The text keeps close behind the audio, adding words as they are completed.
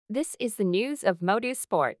This is the news of MODOU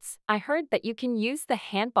Sports. I heard that you can use the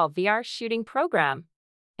handball VR shooting program.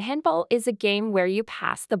 Handball is a game where you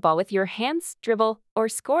pass the ball with your hands, dribble, or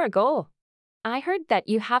score a goal. I heard that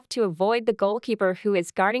you have to avoid the goalkeeper who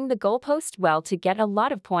is guarding the goalpost well to get a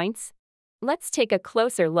lot of points. Let's take a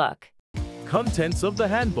closer look. Contents of the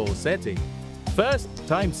handball setting. First,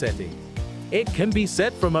 time setting. It can be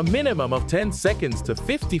set from a minimum of 10 seconds to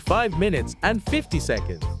 55 minutes and 50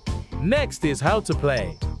 seconds. Next is how to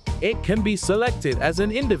play. It can be selected as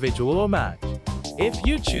an individual or match. If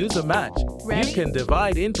you choose a match, you can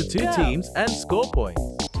divide into two teams and score points.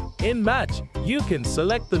 In match, you can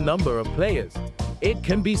select the number of players. It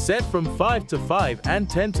can be set from 5 to 5 and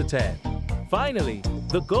 10 to 10. Finally,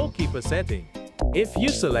 the goalkeeper setting. If you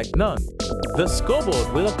select none, the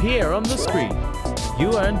scoreboard will appear on the screen.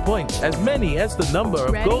 You earn points as many as the number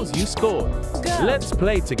of goals you scored. Let's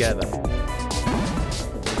play together.